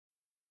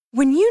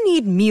When you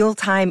need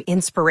mealtime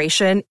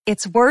inspiration,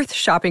 it's worth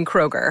shopping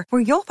Kroger,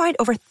 where you'll find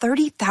over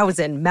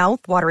 30,000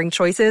 mouth-watering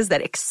choices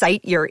that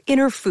excite your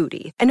inner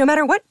foodie. And no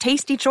matter what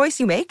tasty choice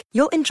you make,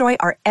 you'll enjoy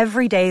our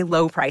everyday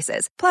low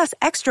prices, plus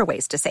extra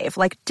ways to save,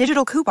 like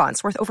digital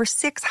coupons worth over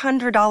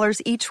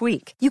 $600 each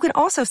week. You can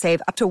also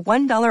save up to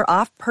 $1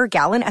 off per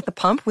gallon at the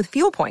pump with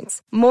fuel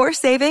points. More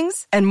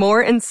savings and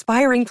more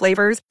inspiring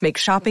flavors make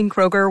shopping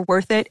Kroger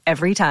worth it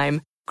every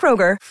time.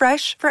 Kroger,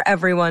 fresh for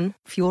everyone.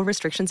 Fuel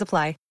restrictions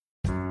apply.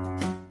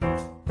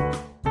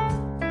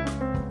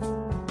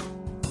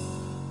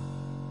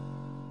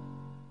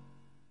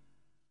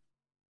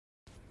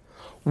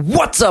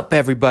 What's up,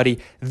 everybody?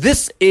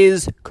 This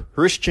is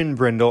Christian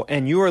Brindle,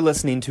 and you are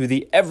listening to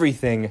the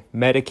Everything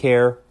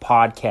Medicare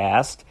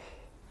podcast.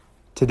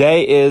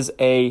 Today is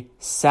a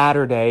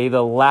Saturday,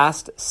 the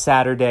last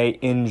Saturday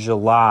in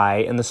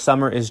July, and the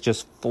summer is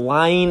just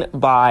flying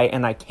by,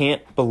 and I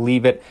can't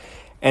believe it,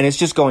 and it's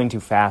just going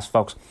too fast,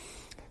 folks.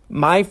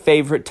 My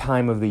favorite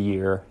time of the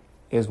year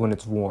is when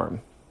it's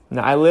warm.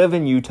 Now, I live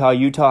in Utah.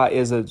 Utah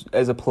is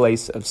a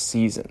place of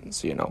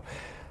seasons,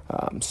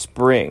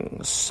 spring,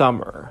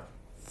 summer,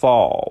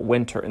 fall,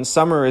 winter, and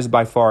summer is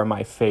by far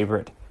my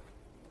favorite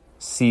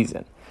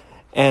season.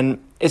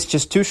 And it's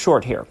just too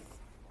short here.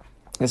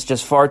 It's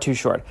just far too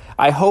short.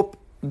 I hope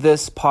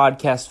this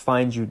podcast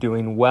finds you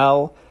doing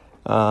well,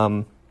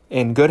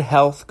 in good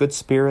health, good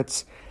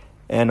spirits,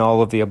 and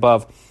all of the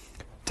above.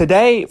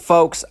 Today,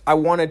 folks, I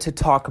wanted to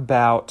talk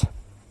about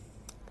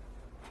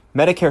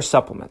Medicare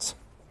supplements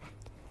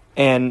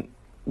and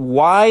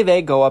why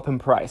they go up in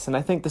price. And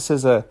I think this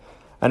is an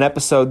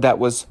episode that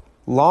was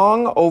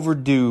long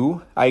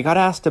overdue. I got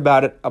asked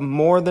about it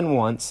more than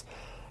once,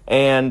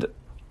 and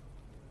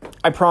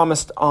I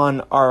promised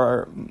on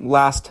our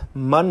last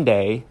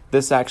Monday,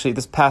 this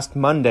past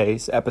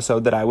Monday's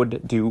episode, that I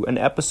would do an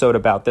episode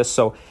about this.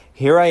 So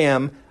here I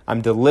am,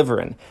 I'm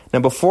delivering. Now,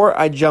 before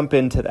I jump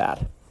into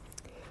that,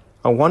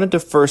 I wanted to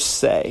first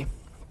say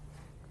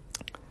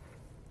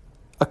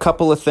a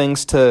couple of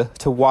things to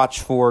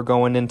watch for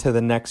going into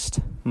the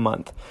next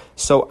month.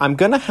 So I'm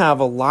going to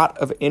have a lot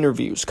of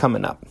interviews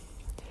coming up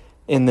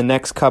in the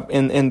next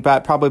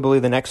probably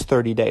the next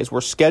 30 days. We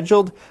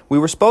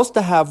were supposed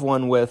to have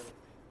one with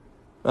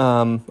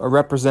a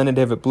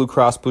representative at Blue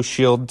Cross Blue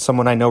Shield,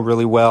 someone I know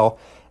really well,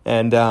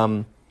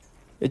 and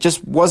it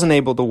just wasn't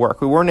able to work.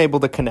 We weren't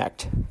able to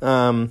connect.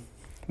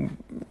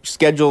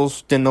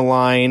 Schedules didn't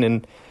align,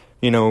 and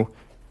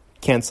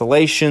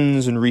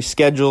cancellations and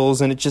reschedules,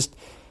 and it just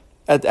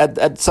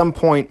at some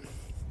point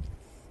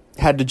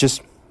had to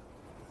just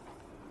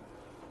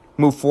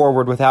move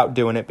forward without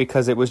doing it,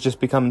 because it was just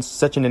becoming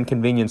such an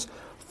inconvenience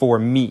for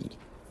me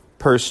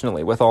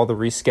personally with all the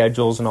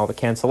reschedules and all the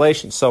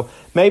cancellations. So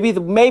maybe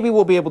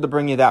we'll be able to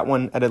bring you that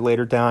one at a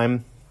later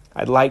time.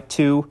 I'd like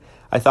to.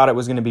 I thought it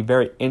was going to be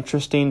very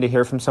interesting to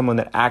hear from someone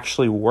that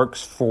actually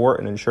works for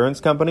an insurance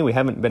company. We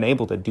haven't been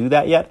able to do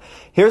that yet.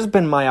 Here's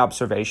been my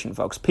observation,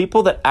 folks.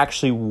 People that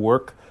actually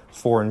work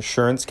for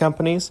insurance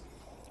companies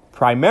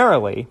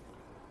primarily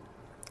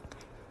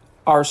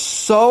are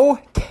so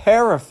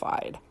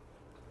terrified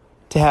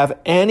to have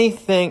any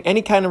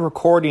kind of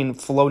recording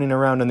floating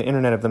around on the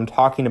internet of them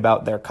talking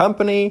about their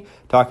company,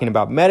 talking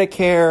about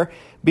Medicare,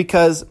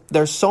 because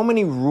there's so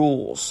many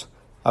rules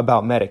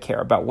about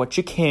Medicare, about what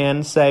you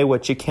can say,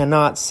 what you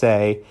cannot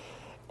say.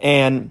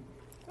 And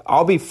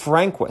I'll be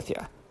frank with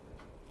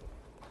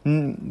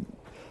you.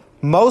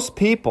 Most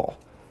people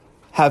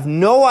have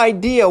no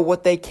idea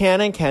what they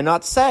can and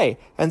cannot say.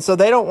 And so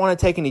they don't want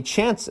to take any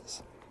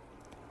chances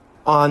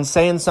on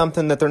saying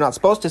something that they're not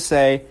supposed to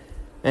say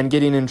and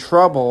getting in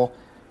trouble,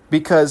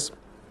 because,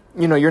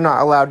 you're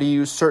not allowed to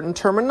use certain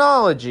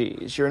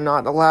terminologies. You're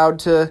not allowed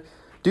to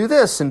do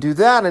this and do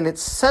that. And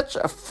it's such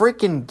a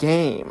freaking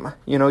game.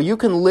 You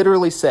can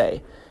literally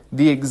say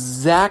the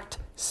exact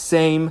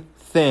same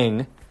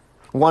thing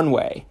one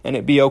way and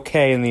it be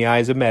okay in the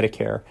eyes of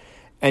Medicare.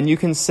 And you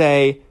can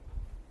say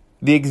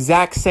the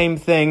exact same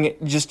thing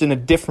just in a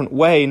different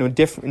way, in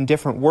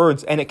different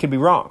words, and it could be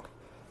wrong.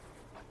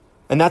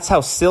 And that's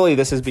how silly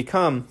this has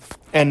become.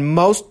 And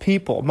most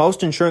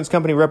insurance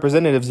company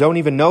representatives don't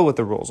even know what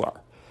the rules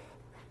are.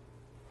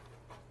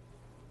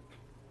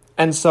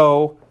 And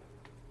so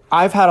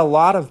I've had a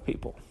lot of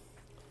people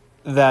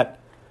that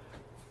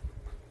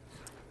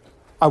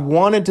I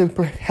wanted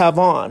to have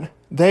on.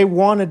 They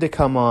wanted to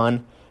come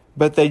on,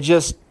 but they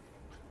just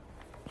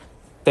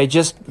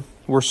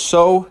were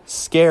so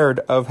scared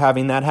of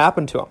having that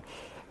happen to them.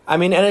 I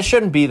mean, and it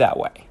shouldn't be that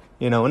way.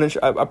 And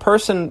a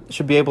person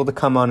should be able to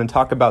come on and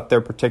talk about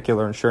their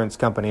particular insurance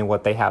company and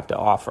what they have to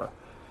offer.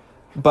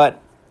 But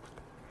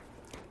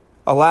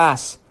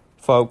alas,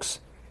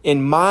 folks,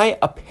 in my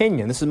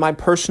opinion, this is my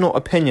personal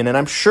opinion, and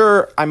I'm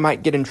sure I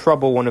might get in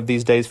trouble one of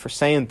these days for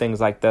saying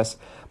things like this,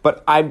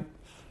 but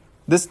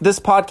this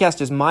podcast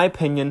is my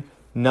opinion,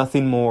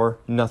 nothing more,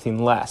 nothing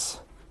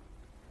less.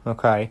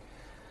 Okay?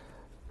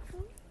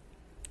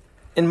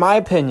 In my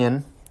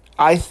opinion,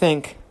 I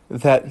think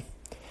that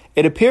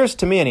it appears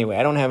to me anyway,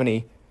 I don't have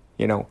any,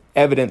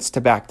 evidence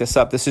to back this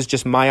up. This is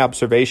just my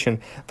observation.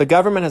 The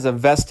government has a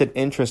vested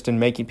interest in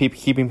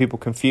keeping people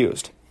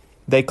confused.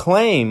 They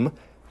claim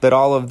that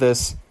all of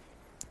this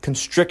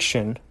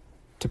constriction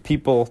to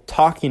people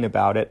talking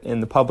about it in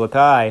the public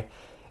eye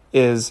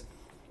is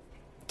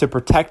to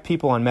protect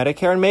people on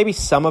Medicare, and maybe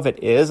some of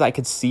it is. I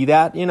could see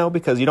that,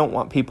 because you don't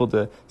want people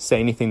to say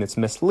anything that's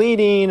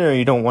misleading, or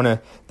you don't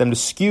want them to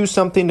skew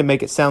something to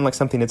make it sound like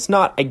something it's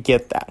not. I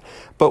get that.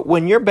 But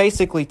when you're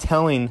basically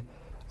telling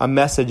a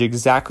message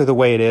exactly the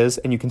way it is,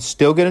 and you can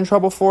still get in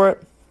trouble for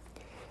it,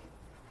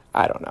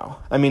 I don't know.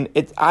 I mean,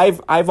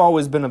 I've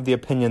always been of the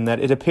opinion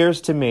that it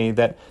appears to me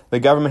that the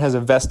government has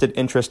a vested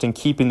interest in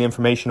keeping the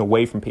information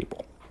away from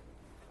people.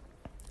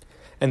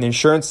 And the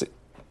insurance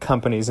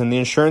companies and the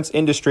insurance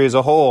industry as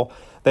a whole,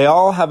 they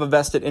all have a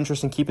vested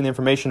interest in keeping the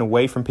information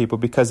away from people,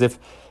 because if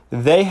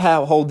they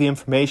hold the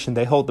information,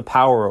 they hold the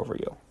power over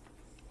you.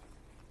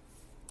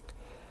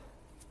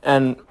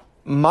 And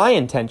my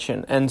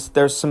intention, and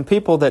there's some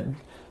people that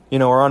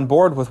are on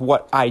board with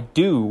what I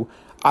do,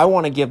 I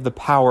want to give the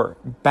power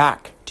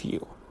back to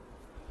you.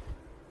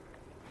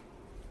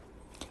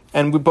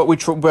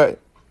 But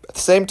at the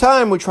same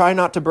time, we try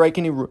not to break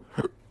any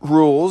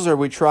rules, or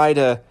we try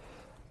to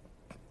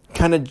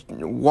kind of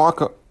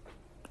walk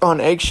on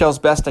eggshells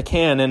best I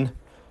can. And,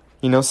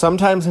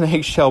 sometimes an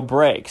eggshell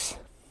breaks,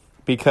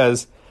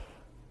 because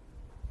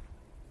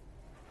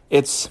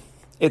it's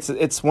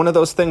one of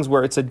those things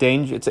where it's a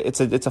danger.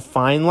 It's a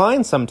fine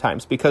line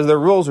sometimes, because the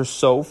rules are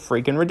so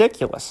freaking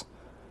ridiculous.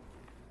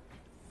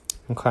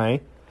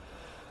 Okay.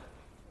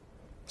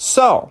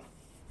 So,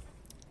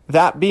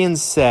 that being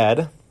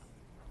said,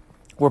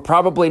 we're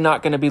probably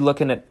not going to be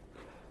looking at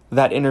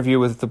that interview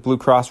with the Blue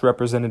Cross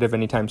representative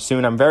anytime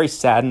soon. I'm very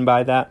saddened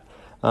by that.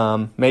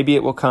 Maybe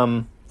it will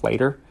come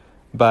later,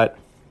 but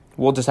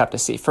we'll just have to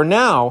see. For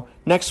now,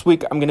 next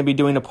week, I'm going to be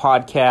doing a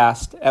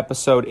podcast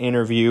episode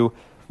interview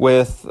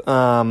with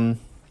a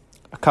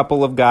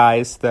couple of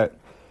guys that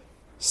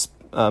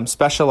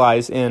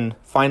specialize in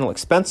final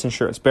expense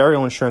insurance,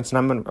 burial insurance,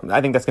 and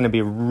I think that's going to be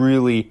a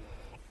really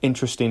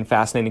interesting,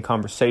 fascinating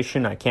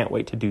conversation. I can't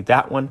wait to do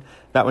that one.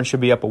 That one should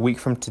be up a week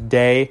from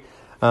today.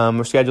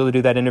 We're scheduled to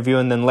do that interview,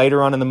 and then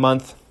later on in the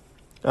month,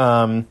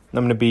 I'm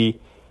going to be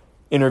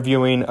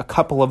interviewing a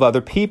couple of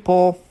other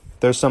people.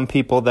 There's some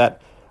people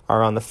that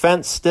are on the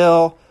fence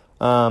still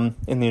in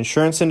the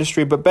insurance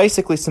industry, but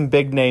basically some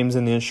big names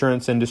in the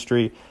insurance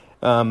industry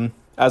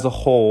as a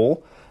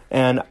whole.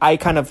 And I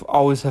kind of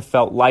always have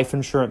felt life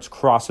insurance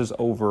crosses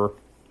over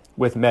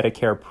with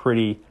Medicare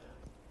pretty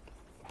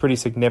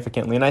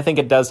significantly. And I think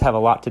it does have a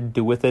lot to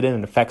do with it, and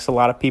it affects a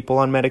lot of people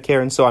on Medicare.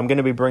 And so I'm going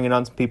to be bringing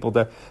on some people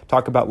to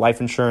talk about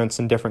life insurance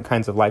and different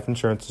kinds of life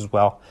insurance as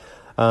well.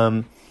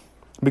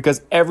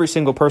 Because every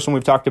single person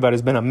we've talked about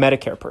has been a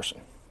Medicare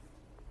person.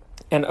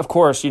 And of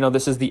course,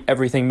 this is the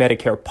Everything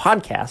Medicare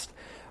podcast,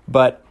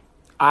 but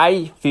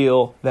I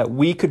feel that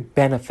we could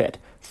benefit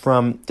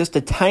from just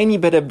a tiny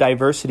bit of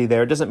diversity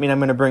there. It doesn't mean I'm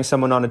going to bring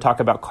someone on to talk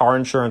about car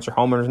insurance or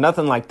homeowners,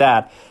 nothing like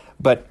that.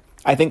 But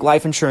I think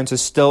life insurance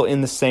is still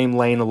in the same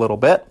lane a little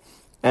bit.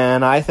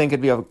 And I think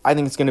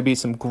it's going to be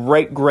some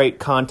great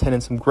content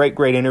and some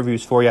great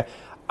interviews for you.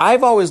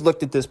 I've always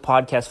looked at this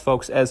podcast,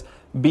 folks, as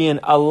being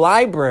a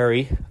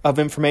library of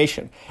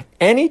information.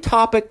 Any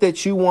topic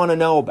that you want to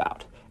know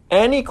about,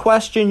 any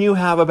question you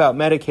have about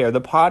Medicare,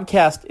 the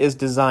podcast is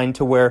designed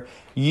to where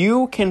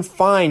you can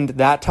find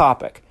that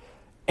topic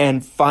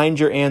and find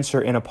your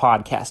answer in a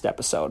podcast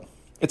episode.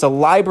 It's a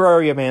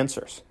library of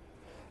answers.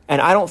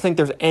 And I don't think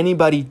there's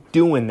anybody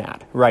doing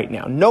that right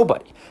now.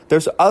 Nobody.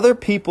 There's other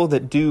people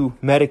that do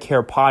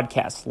Medicare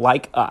podcasts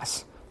like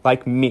us,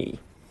 like me,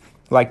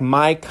 like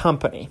my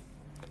company.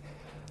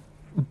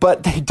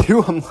 But they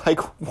do them like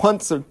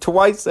once or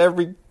twice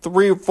every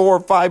 3 or 4 or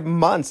 5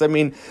 months. I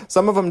mean,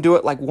 some of them do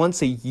it like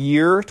once a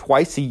year,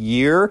 twice a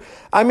year.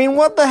 I mean,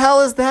 what the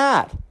hell is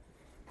that?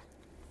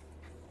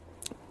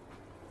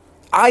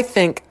 I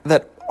think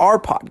that our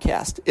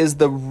podcast is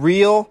the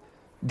real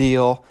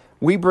deal.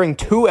 We bring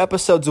 2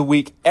 episodes a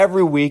week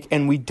every week,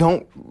 and we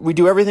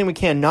do everything we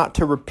can not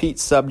to repeat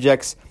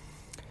subjects.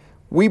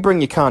 We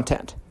bring you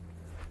content.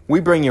 We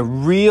bring you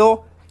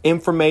real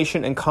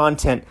information and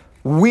content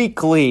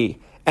weekly,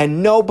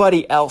 and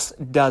nobody else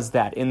does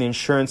that in the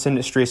insurance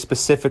industry,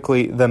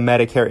 specifically the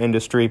Medicare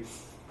industry.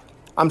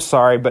 I'm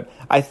sorry, but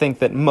I think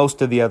that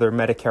most of the other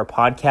Medicare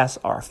podcasts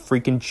are a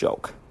freaking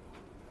joke.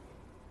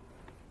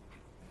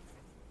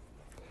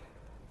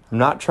 I'm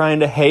not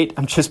trying to hate,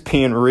 I'm just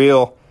being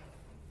real.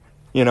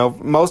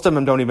 Most of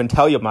them don't even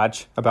tell you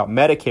much about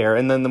Medicare,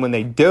 and then when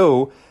they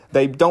do,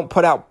 they don't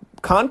put out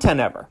content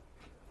ever.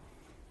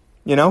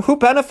 Who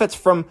benefits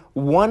from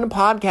one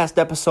podcast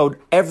episode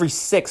every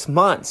 6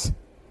 months?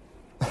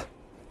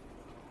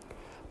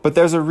 But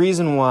there's a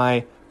reason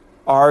why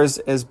ours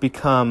has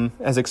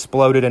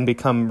exploded and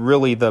become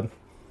really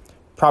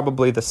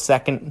probably the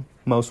second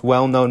most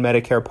well-known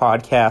Medicare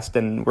podcast,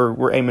 and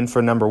we're aiming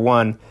for number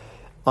 1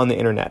 on the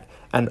internet.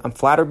 And I'm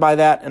flattered by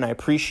that, and I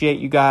appreciate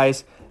you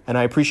guys, and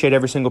I appreciate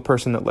every single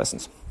person that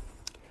listens.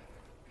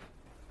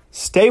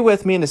 Stay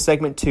with me into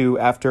segment 2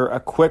 after a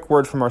quick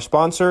word from our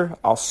sponsor.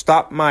 I'll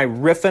stop my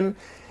riffing,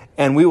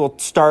 and we will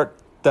start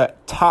the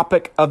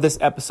topic of this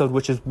episode,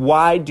 which is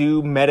why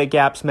do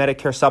Medigap's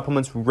Medicare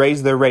supplements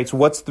raise their rates?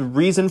 What's the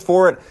reason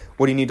for it?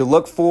 What do you need to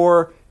look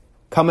for?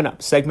 Coming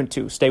up, segment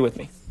 2. Stay with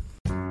me.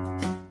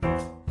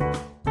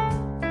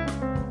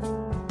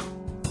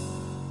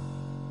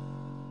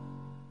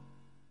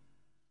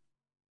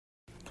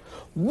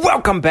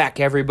 Welcome back,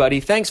 everybody.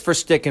 Thanks for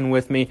sticking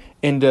with me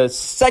into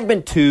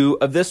segment 2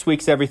 of this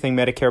week's Everything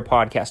Medicare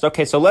podcast.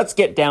 Okay, so let's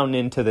get down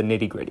into the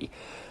nitty-gritty.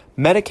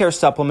 Medicare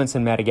supplements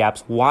and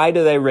Medigaps, why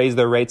do they raise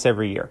their rates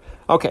every year?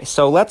 Okay,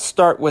 so let's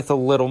start with a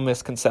little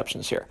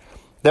misconceptions here.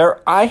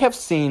 I have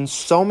seen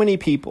so many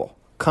people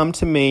come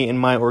to me in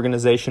my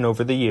organization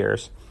over the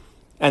years,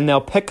 and they'll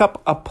pick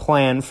up a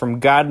plan from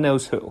God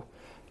knows who.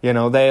 You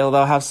know, they'll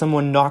have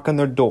someone knock on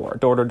their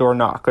door-to-door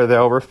knock,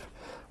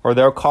 or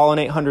they'll call an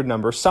 800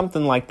 number,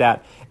 something like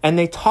that, and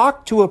they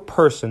talk to a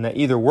person that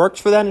either works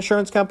for that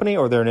insurance company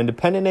or they're an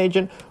independent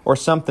agent or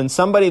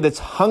somebody that's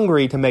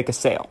hungry to make a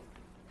sale.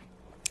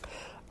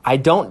 I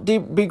don't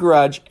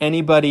begrudge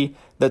anybody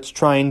that's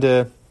trying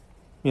to,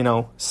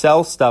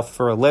 sell stuff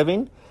for a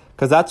living,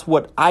 because that's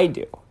what I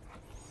do.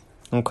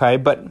 Okay,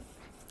 but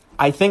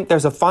I think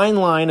there's a fine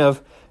line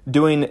of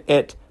doing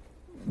it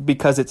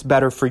because it's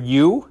better for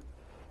you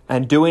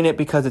and doing it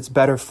because it's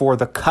better for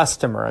the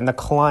customer and the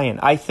client.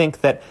 I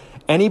think that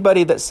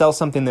anybody that sells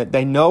something that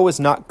they know is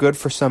not good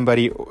for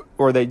somebody,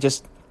 or they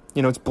just,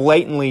 it's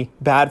blatantly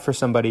bad for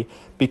somebody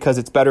because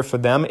it's better for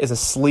them, is a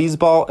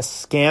sleazeball, a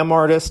scam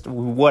artist,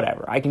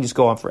 whatever. I can just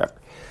go on forever.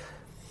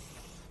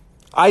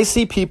 I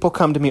see people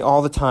come to me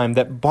all the time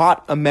that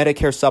bought a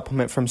Medicare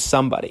supplement from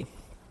somebody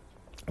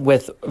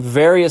with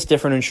various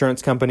different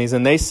insurance companies,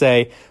 and they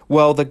say,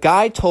 well, the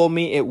guy told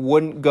me it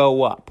wouldn't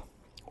go up.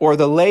 Or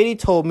the lady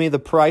told me the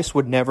price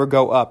would never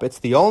go up. It's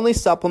the only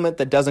supplement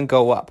that doesn't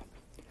go up.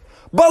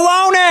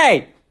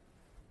 Baloney!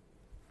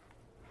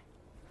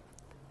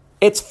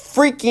 It's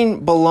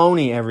freaking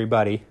baloney,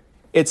 everybody.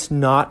 It's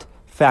not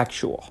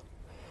factual.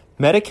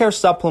 Medicare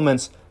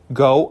supplements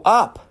go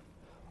up.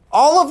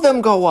 All of them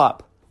go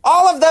up.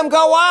 All of them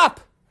go up!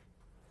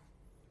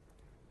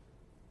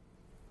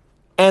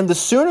 And the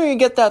sooner you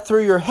get that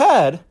through your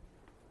head,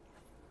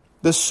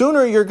 the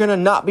sooner you're going to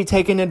not be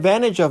taken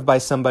advantage of by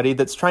somebody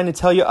that's trying to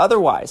tell you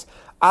otherwise.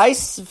 I've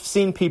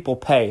seen people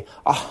pay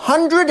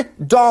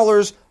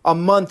 $100 a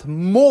month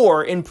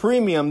more in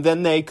premium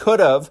than they could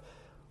have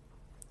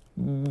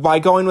by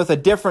going with a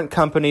different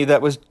company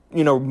that was,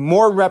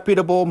 more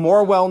reputable,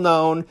 more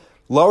well-known,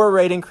 lower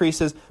rate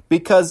increases,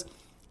 because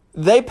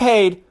they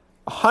paid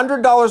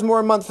 $100 more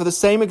a month for the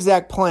same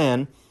exact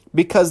plan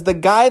because the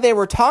guy they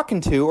were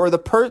talking to, or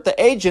the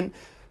agent,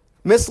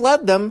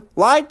 misled them,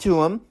 lied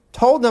to them,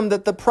 told them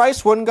that the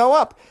price wouldn't go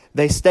up.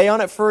 They stay on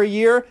it for a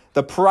year,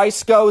 the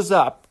price goes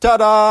up.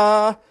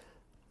 Ta-da!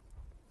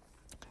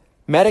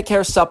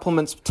 Medicare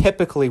supplements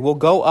typically will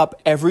go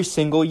up every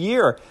single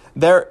year.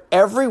 They're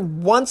every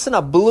once in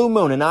a blue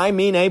moon, and I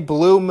mean a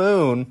blue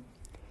moon,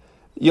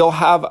 you'll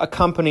have a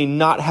company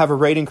not have a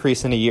rate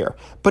increase in a year.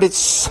 But it's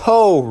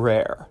so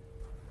rare.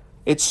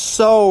 It's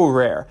so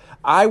rare.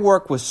 I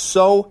work with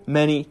so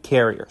many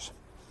carriers.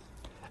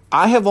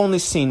 I have only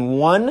seen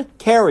one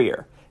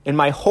carrier in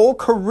my whole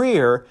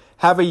career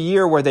have a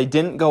year where they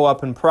didn't go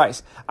up in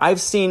price. I've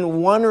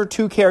seen one or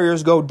two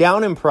carriers go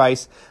down in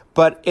price,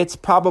 but it's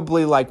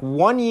probably like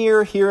 1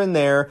 year here and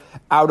there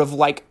out of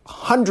like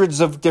hundreds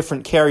of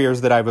different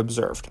carriers that I've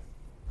observed.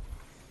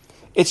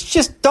 It's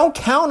just, don't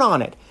count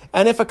on it.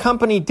 And if a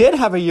company did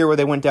have a year where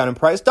they went down in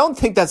price, don't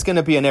think that's going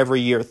to be an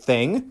every year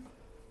thing.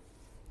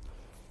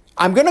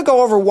 I'm going to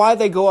go over why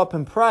they go up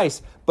in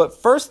price, but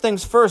first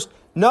things first,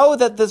 know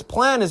that this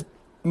plan is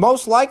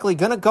most likely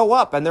going to go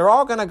up, and they're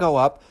all going to go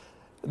up.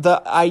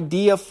 The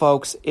idea,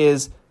 folks,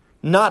 is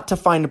not to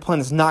find a plan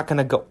that's not going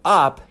to go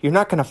up. You're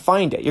not going to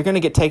find it. You're going to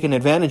get taken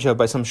advantage of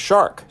by some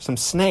shark, some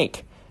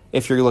snake,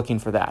 if you're looking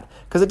for that,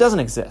 because it doesn't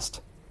exist.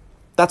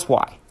 That's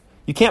why.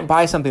 You can't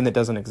buy something that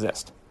doesn't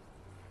exist.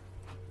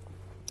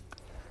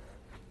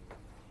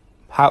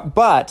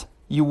 But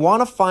you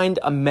want to find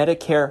a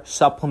Medicare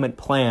supplement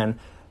plan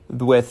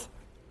with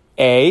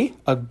a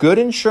good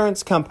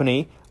insurance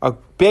company, a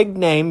big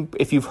name.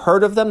 If you've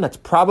heard of them, that's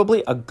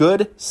probably a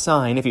good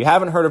sign. If you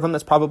haven't heard of them,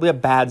 that's probably a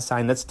bad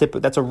sign. That's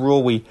a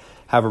rule we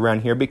have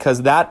around here,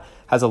 because that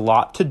has a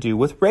lot to do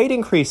with rate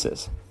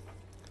increases.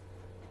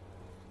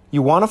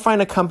 You want to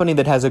find a company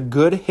that has a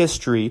good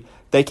history.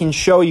 They can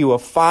show you a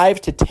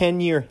 5 to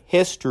 10 year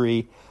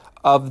history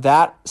of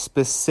that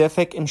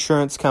specific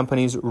insurance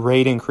company's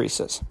rate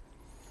increases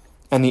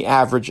and the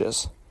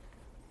averages.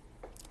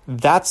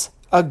 That's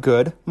a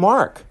good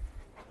mark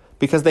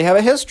because they have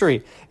a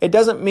history. It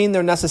doesn't mean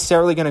they're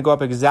necessarily going to go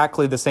up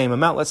exactly the same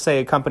amount. Let's say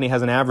a company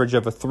has an average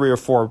of a 3 or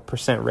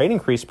 4% rate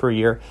increase per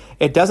year.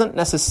 It doesn't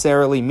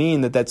necessarily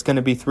mean that that's going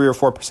to be 3 or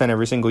 4%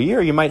 every single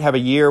year. You might have a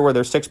year where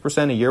they're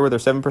 6%, a year where they're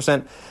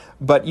 7%,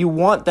 but you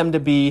want them to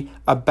be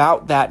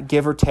about that,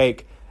 give or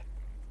take,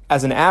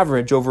 as an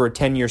average over a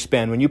 10-year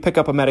span. When you pick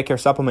up a Medicare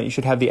supplement, you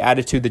should have the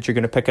attitude that you're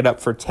going to pick it up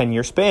for a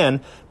 10-year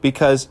span,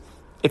 because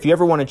if you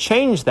ever want to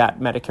change that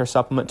Medicare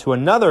supplement to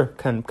another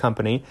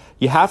company,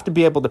 you have to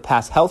be able to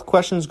pass health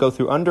questions, go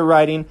through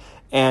underwriting,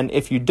 and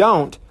if you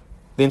don't,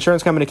 the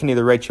insurance company can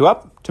either rate you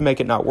up to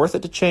make it not worth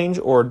it to change,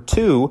 or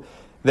two,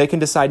 they can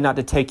decide not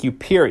to take you,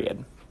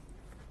 period.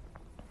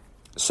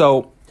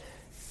 So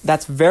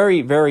that's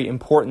very, very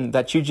important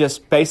that you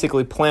just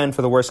basically plan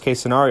for the worst case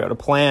scenario, to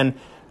plan,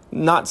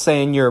 not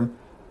saying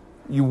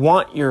you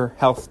want your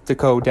health to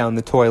go down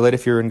the toilet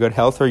if you're in good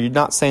health, or you're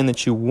not saying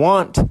that you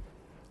want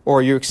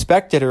or you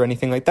expect it or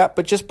anything like that,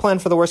 but just plan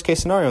for the worst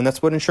case scenario, and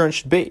that's what insurance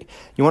should be.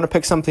 You want to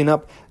pick something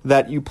up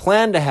that you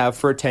plan to have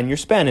for a 10-year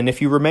span, and if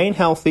you remain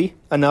healthy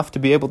enough to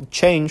be able to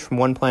change from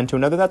one plan to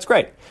another, that's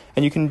great.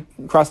 And you can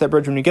cross that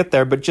bridge when you get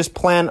there, but just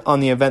plan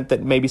on the event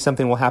that maybe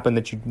something will happen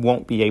that you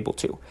won't be able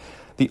to.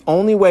 The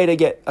only way to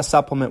get a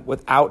supplement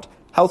without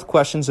health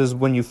questions is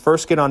when you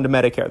first get onto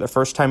Medicare, the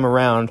first time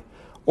around,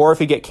 or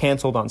if you get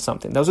canceled on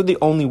something. Those are the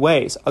only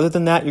ways. Other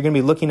than that, you're going to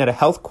be looking at a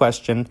health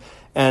question,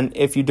 and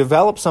if you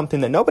develop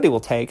something that nobody will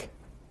take,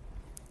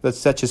 that's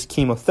such as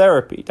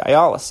chemotherapy,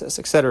 dialysis,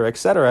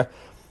 etc.,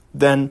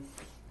 then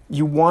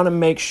you want to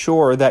make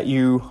sure that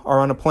you are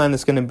on a plan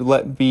that's going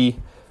to be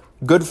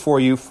good for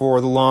you for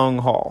the long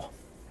haul.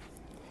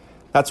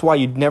 That's why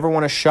you'd never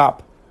want to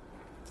shop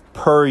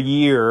per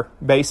year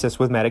basis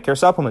with Medicare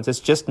supplements. It's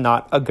just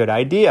not a good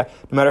idea.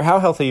 No matter how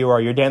healthy you are,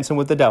 you're dancing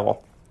with the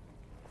devil.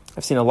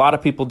 I've seen a lot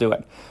of people do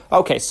it.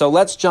 Okay, so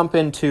let's jump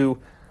into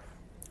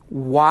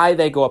why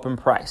they go up in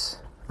price.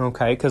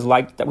 Okay, because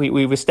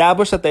we've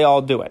established that they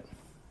all do it.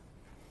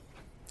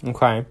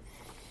 Okay.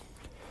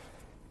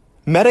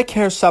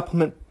 Medicare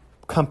supplement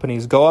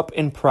companies go up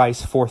in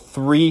price for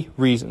 3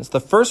 reasons. The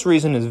first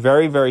reason is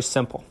very, very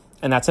simple,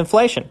 and that's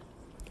inflation.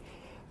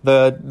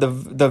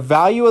 The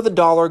value of the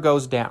dollar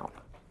goes down.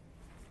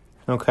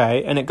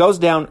 Okay, and it goes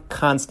down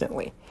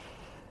constantly.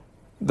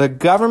 The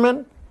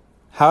government,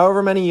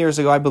 however many years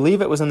ago, I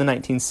believe it was in the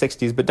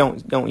 1960s, but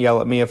don't yell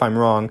at me if I'm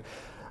wrong,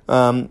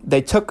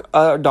 they took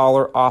a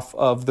dollar off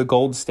of the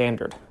gold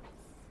standard.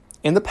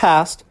 In the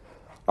past,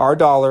 our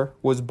dollar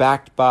was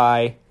backed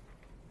by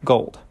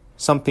gold,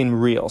 something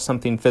real,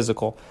 something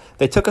physical.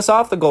 They took us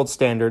off the gold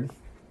standard,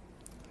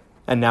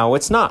 and now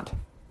it's not.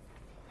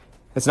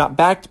 It's not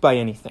backed by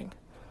anything.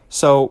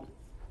 So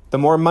the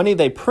more money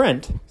they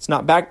print, it's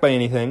not backed by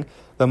anything,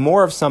 the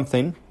more of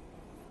something,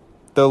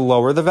 the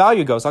lower the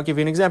value goes. I'll give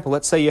you an example.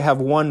 Let's say you have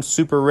one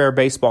super rare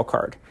baseball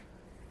card.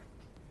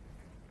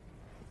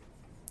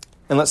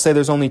 And let's say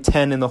there's only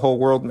 10 in the whole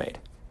world made.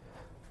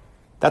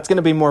 That's going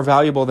to be more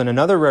valuable than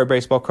another rare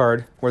baseball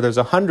card where there's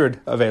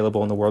 100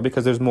 available in the world,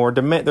 because there's more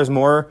demand. There's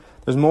more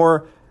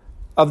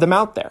of them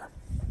out there.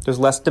 There's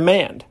less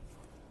demand.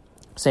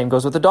 Same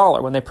goes with the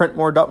dollar. When they print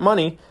more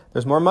money,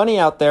 there's more money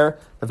out there,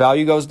 the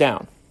value goes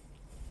down.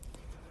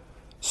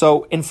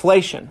 So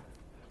inflation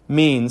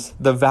means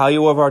the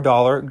value of our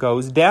dollar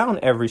goes down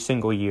every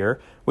single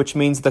year, which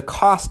means the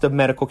cost of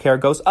medical care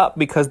goes up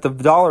because the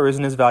dollar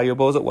isn't as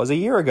valuable as it was a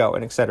year ago,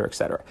 and et cetera, et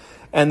cetera.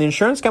 And the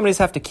insurance companies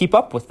have to keep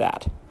up with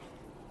that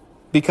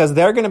because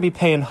they're going to be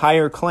paying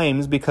higher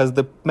claims because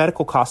the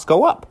medical costs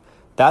go up.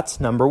 That's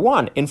number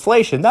one.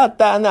 Inflation,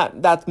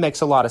 that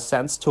makes a lot of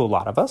sense to a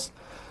lot of us.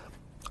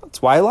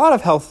 That's why a lot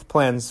of health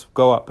plans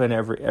go up, and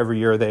every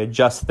year they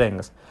adjust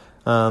things.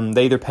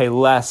 They either pay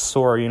less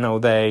or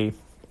they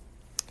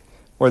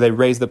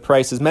raise the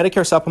prices.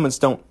 Medicare supplements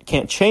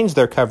can't change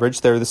their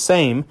coverage. They're the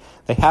same.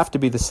 They have to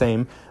be the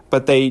same,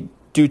 but they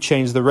do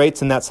change the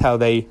rates, and that's how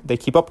they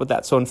keep up with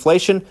that. So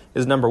inflation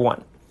is number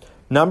one.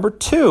 Number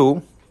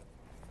two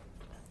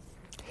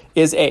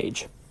is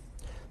age.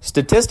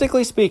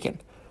 Statistically speaking,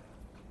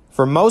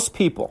 for most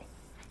people,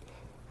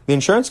 the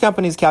insurance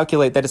companies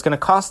calculate that it's going to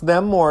cost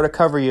them more to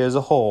cover you as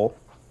a whole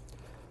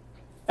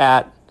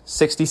at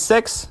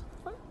 66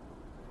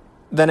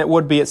 than it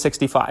would be at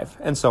 65,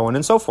 and so on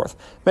and so forth.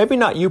 Maybe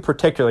not you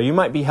particularly. You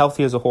might be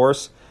healthy as a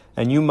horse,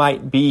 and you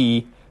might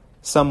be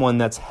someone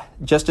that's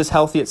just as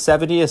healthy at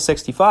 70 as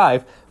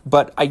 65,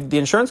 but the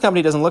insurance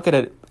company doesn't look at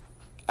it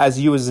as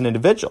you as an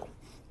individual.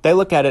 They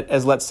look at it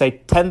as, let's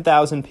say,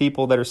 10,000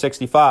 people that are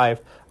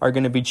 65 are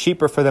going to be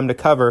cheaper for them to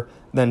cover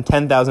than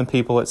 10,000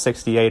 people at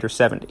 68 or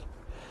 70.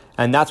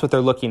 And that's what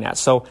they're looking at.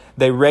 So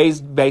they raise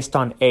based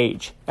on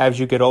age as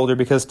you get older,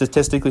 because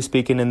statistically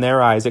speaking, in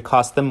their eyes, it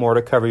costs them more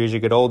to cover you as you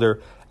get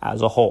older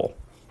as a whole.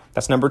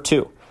 That's number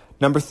two.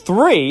 Number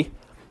three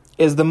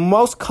is the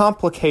most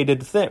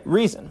complicated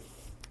reason.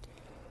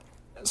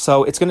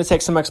 So it's going to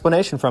take some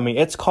explanation from me.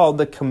 It's called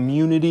the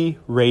community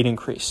rate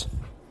increase.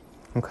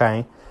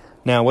 Okay?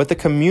 Now, what the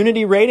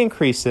community rate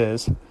increase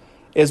is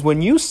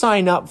when you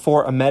sign up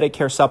for a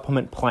Medicare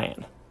supplement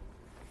plan.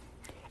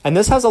 And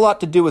this has a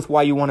lot to do with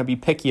why you want to be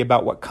picky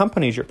about what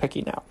companies you're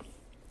picking out.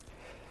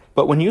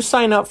 But when you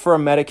sign up for a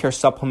Medicare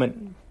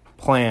supplement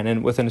plan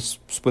and with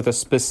a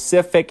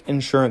specific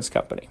insurance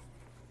company,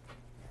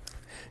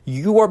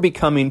 you are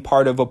becoming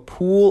part of a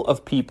pool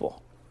of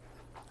people.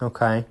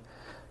 Okay?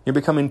 You're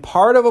becoming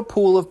part of a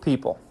pool of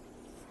people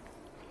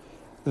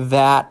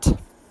that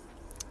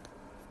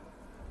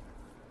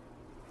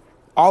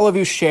all of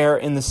you share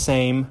in the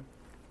same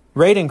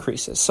rate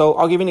increases. So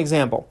I'll give you an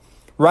example.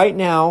 Right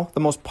now, the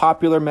most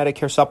popular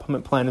Medicare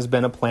supplement plan has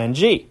been a Plan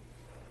G.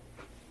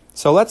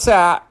 So let's say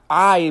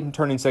I am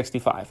turning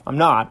 65. I'm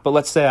not, but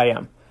let's say I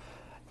am.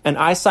 And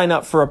I sign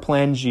up for a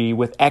Plan G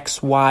with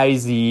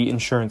XYZ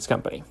insurance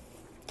company.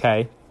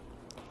 Okay?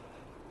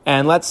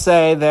 And let's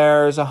say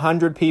there's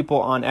 100 people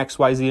on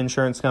XYZ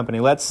insurance company.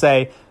 Let's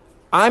say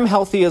I'm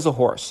healthy as a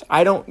horse.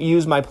 I don't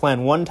use my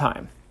plan one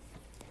time.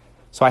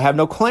 So I have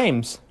no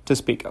claims to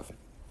speak of.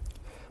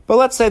 But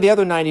let's say the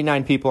other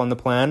 99 people on the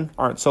plan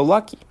aren't so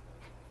lucky.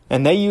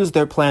 And they use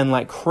their plan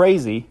like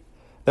crazy.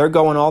 They're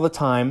going all the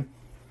time.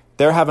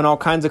 They're having all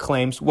kinds of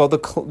claims. Well,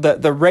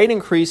 the rate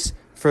increase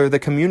for the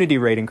community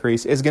rate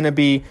increase is going to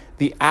be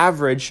the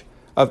average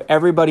of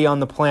everybody on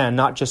the plan,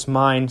 not just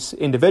mine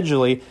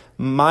individually.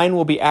 Mine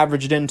will be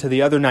averaged into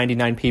the other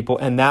 99 people,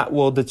 and that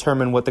will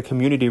determine what the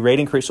community rate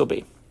increase will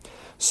be.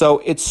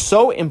 So it's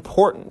so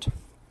important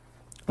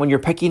when you're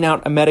picking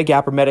out a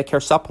Medigap or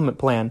Medicare supplement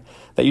plan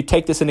that you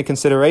take this into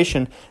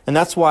consideration. And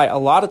that's why a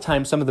lot of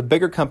times some of the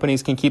bigger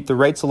companies can keep the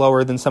rates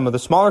lower than some of the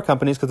smaller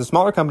companies, because the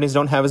smaller companies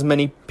don't have as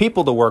many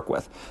people to work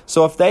with.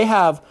 So if they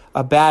have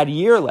a bad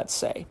year, let's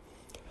say,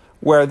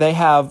 where they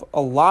have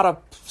a lot of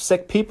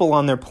sick people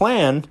on their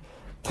plan,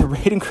 the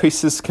rate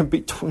increases can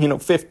be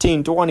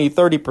 15, 20,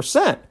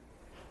 30%,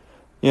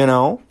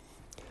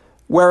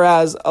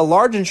 Whereas a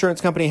large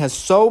insurance company has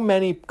so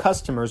many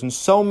customers and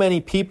so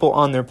many people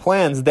on their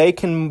plans, they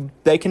can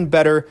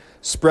better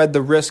spread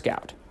the risk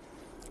out,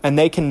 and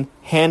they can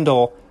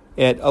handle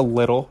it a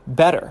little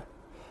better,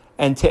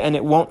 and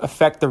it won't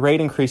affect the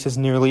rate increases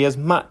nearly as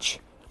much.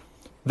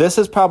 This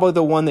is probably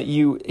the one that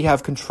you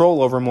have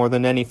control over more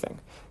than anything,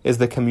 is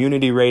the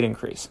community rate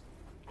increase.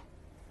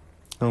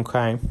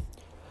 Okay,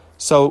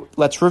 so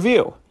let's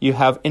review. You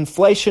have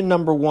inflation,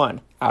 number one,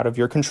 out of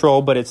your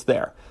control, but it's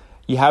there.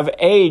 You have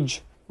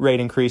age rate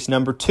increase,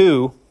 number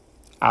two,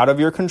 out of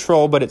your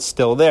control, but it's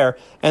still there.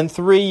 And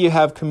three, you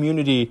have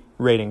community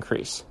rate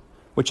increase,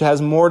 which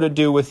has more to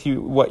do with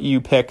what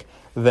you pick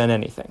than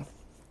anything.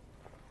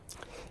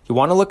 You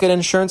want to look at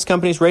insurance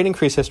companies' rate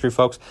increase history,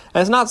 folks.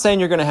 And it's not saying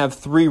you're going to have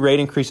 3 rate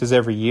increases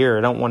every year.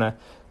 I don't want to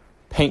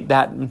paint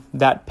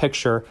that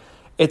picture.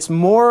 It's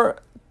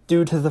more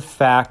due to the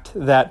fact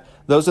that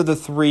those are the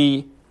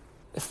 3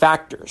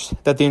 factors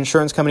that the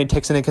insurance company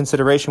takes into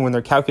consideration when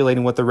they're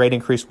calculating what the rate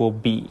increase will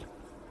be.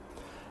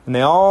 And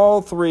they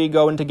all 3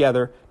 go in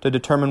together to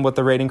determine what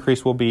the rate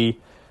increase will be.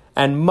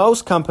 And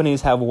most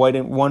companies have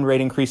one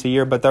rate increase a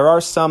year, but there are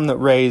some that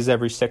raise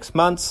every 6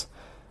 months.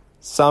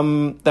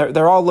 Some,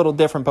 they're all a little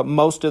different, but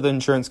most of the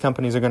insurance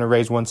companies are going to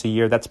raise once a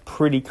year. That's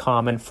pretty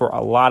common for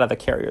a lot of the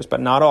carriers,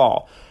 but not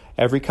all.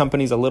 Every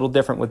company's a little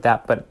different with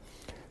that, but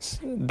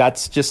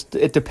that's just,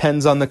 it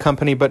depends on the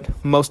company, but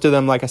most of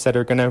them, like I said,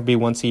 are going to be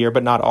once a year,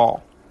 but not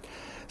all.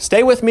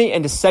 Stay with me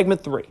into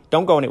segment 3.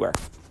 Don't go anywhere.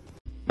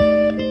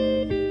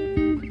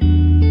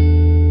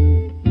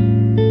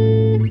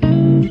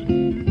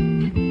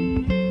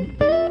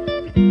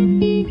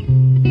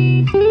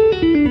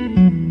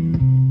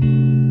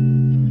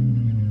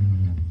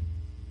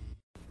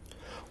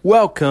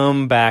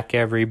 Welcome back,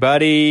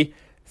 everybody.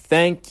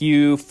 Thank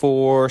you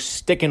for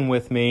sticking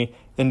with me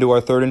into our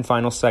third and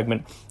final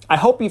segment. I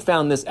hope you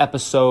found this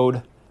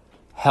episode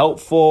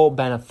helpful,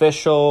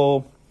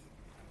 beneficial,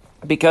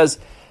 because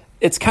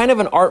it's kind of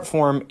an art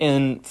form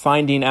in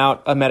finding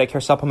out a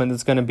Medicare supplement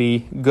that's going to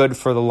be good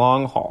for the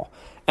long haul.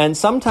 And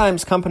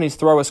sometimes companies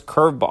throw us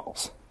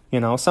curveballs.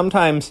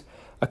 Sometimes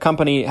a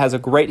company has a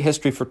great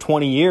history for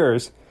 20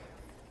 years,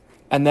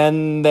 and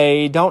then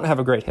they don't have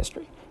a great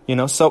history.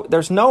 So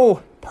there's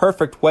no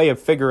perfect way of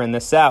figuring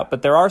this out,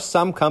 but there are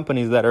some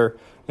companies that are,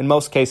 in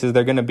most cases,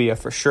 they're going to be a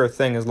for sure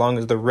thing as long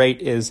as the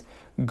rate is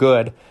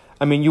good.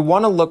 I mean, you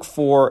want to look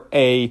for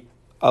a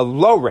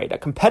low rate, a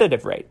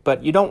competitive rate,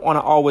 but you don't want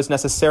to always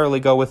necessarily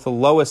go with the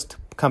lowest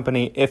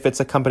company if it's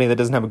a company that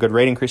doesn't have a good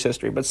rate increase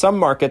history. But some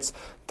markets,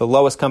 the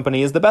lowest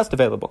company is the best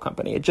available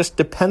company. It just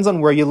depends on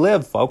where you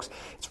live, folks.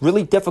 It's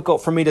really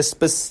difficult for me to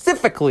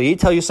specifically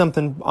tell you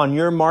something on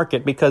your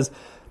market because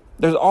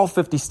there's all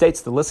 50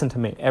 states that listen to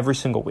me every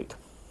single week.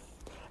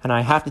 And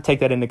I have to take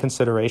that into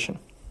consideration.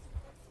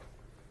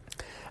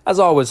 As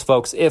always,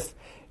 folks, if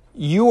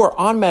you are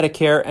on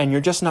Medicare and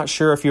you're just not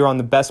sure if you're on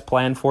the best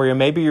plan for you,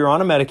 maybe you're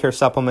on a Medicare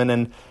supplement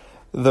and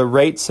the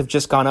rates have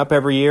just gone up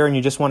every year and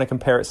you just want to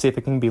compare it, see if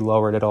it can be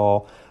lowered at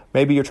all.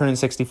 Maybe you're turning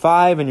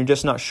 65 and you're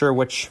just not sure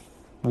which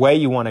way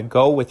you want to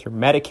go with your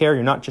Medicare.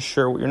 You're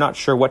not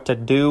sure what to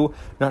do,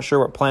 not sure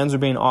what plans are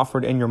being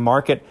offered in your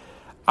market.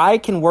 I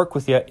can work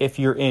with you if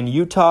you're in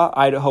Utah,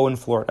 Idaho, and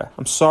Florida.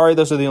 I'm sorry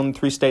those are the only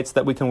 3 states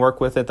that we can work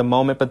with at the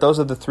moment, but those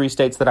are the 3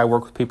 states that I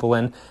work with people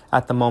in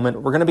at the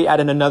moment. We're going to be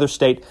adding another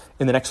state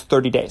in the next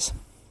 30 days.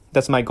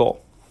 That's my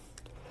goal.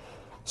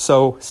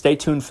 So stay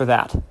tuned for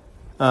that.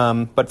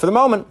 But for the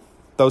moment,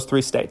 those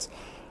 3 states.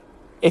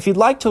 If you'd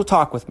like to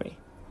talk with me,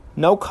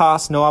 no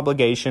cost, no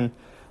obligation,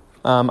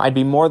 I'd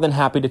be more than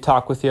happy to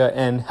talk with you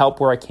and help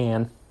where I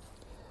can.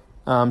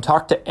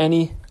 Talk to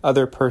any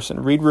other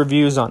person. Read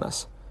reviews on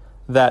us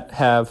that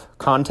have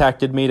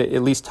contacted me to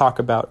at least talk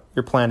about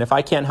your plan. If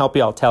I can't help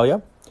you, I'll tell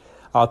you.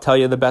 I'll tell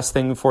you the best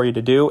thing for you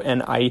to do,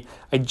 and I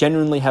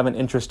genuinely have an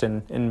interest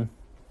in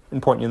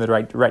pointing you in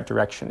the right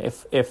direction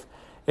if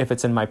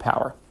it's in my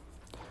power.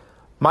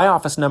 My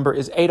office number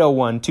is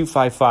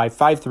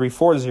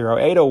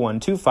 801-255-5340,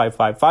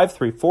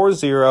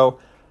 801-255-5340.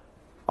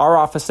 Our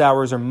office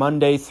hours are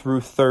Monday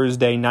through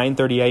Thursday,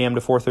 9:30 a.m.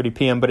 to 4:30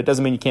 p.m., but it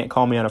doesn't mean you can't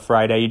call me on a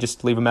Friday. You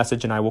just leave a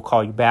message and I will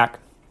call you back.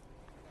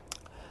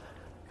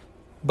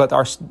 But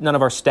none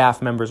of our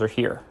staff members are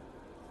here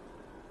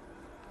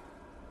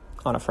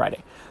on a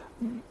Friday.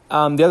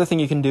 The other thing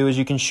you can do is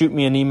you can shoot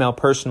me an email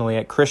personally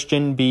at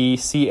ChristianB,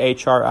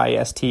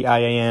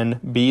 ChristianB,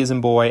 B as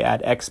in boy,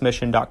 at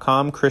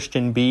xmission.com,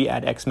 ChristianB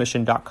at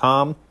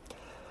xmission.com.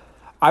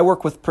 I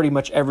work with pretty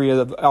much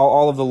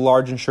all of the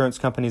large insurance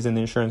companies in the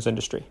insurance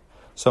industry.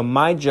 So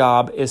my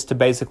job is to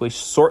basically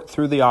sort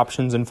through the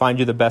options and find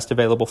you the best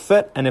available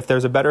fit. And if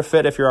there's a better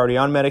fit, if you're already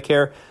on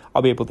Medicare,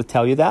 I'll be able to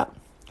tell you that.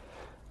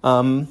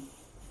 And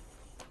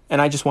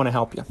I just want to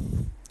help you.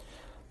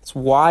 That's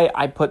why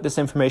I put this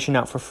information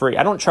out for free.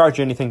 I don't charge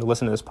you anything to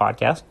listen to this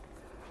podcast.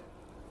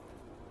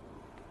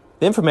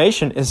 The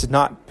information is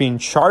not being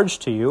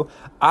charged to you.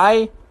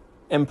 I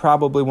am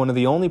probably one of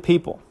the only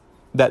people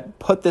that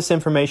put this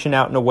information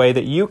out in a way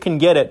that you can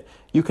get it,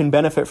 you can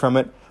benefit from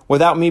it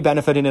without me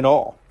benefiting at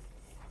all.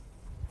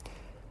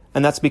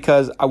 And that's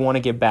because I want to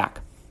give back.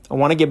 I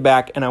want to give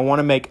back and I want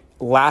to make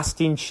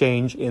lasting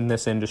change in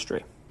this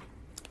industry.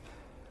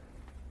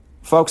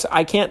 Folks,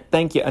 I can't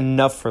thank you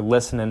enough for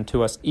listening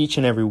to us each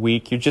and every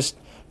week. You're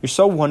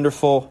so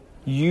wonderful.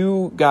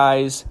 You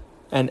guys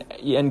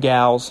and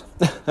gals,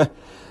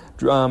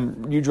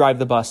 you drive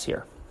the bus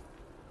here.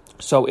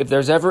 So if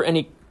there's ever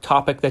any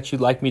topic that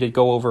you'd like me to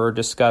go over or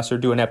discuss or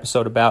do an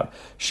episode about,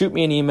 shoot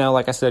me an email.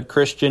 Like I said,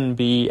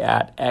 ChristianB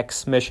at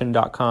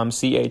xmission.com,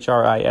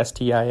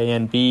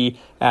 ChristianB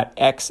at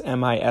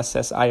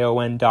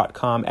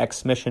xmission.com,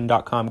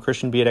 xmission.com,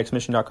 ChristianB at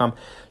xmission.com.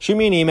 Shoot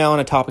me an email on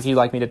a topic you'd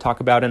like me to talk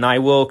about, and I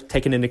will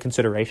take it into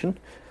consideration.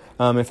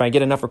 If I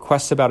get enough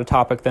requests about a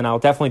topic, then I'll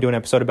definitely do an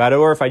episode about it.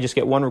 Or if I just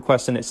get one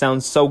request and it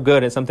sounds so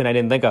good, it's something I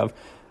didn't think of,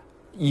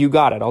 you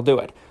got it, I'll do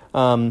it.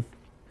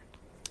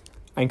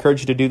 I encourage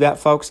you to do that,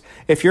 folks.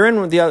 If you're in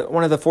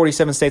one of the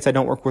 47 states I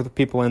don't work with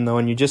people in, though,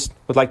 and you just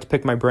would like to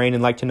pick my brain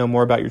and like to know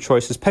more about your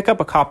choices, pick up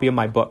a copy of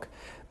my book,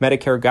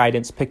 Medicare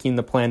Guidance, Picking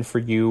the Plan for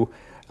You.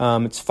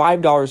 It's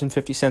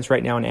 $5.50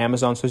 right now on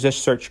Amazon, so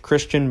just search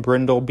Christian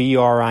Brindle,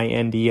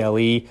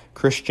 Brindle,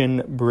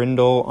 Christian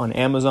Brindle on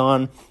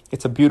Amazon.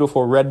 It's a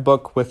beautiful red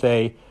book with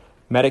a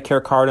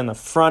Medicare card on the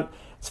front.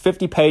 It's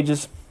 50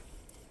 pages.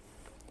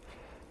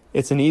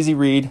 It's an easy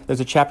read.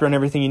 There's a chapter on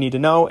everything you need to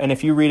know, and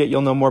if you read it,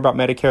 you'll know more about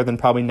Medicare than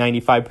probably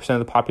 95% of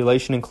the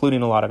population,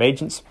 including a lot of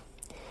agents.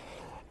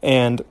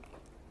 And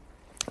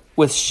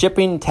with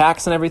shipping,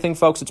 tax, and everything,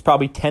 folks, it's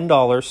probably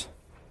 $10.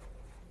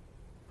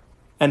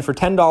 And for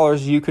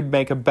 $10, you could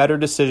make a better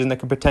decision that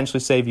could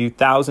potentially save you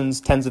thousands,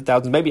 tens of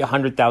thousands, maybe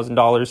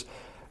 $100,000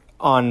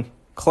 on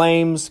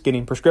claims,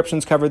 getting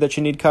prescriptions covered that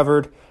you need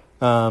covered,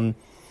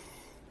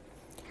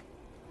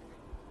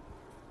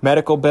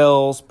 medical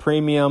bills,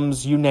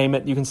 premiums, you name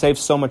it. You can save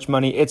so much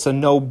money. It's a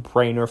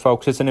no-brainer,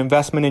 folks. It's an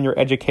investment in your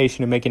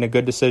education and making a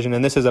good decision,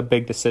 and this is a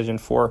big decision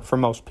for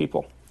most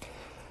people.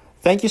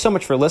 Thank you so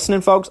much for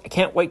listening, folks. I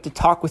can't wait to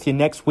talk with you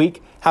next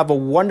week. Have a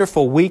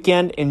wonderful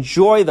weekend.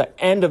 Enjoy the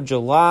end of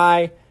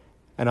July,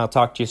 and I'll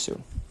talk to you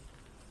soon.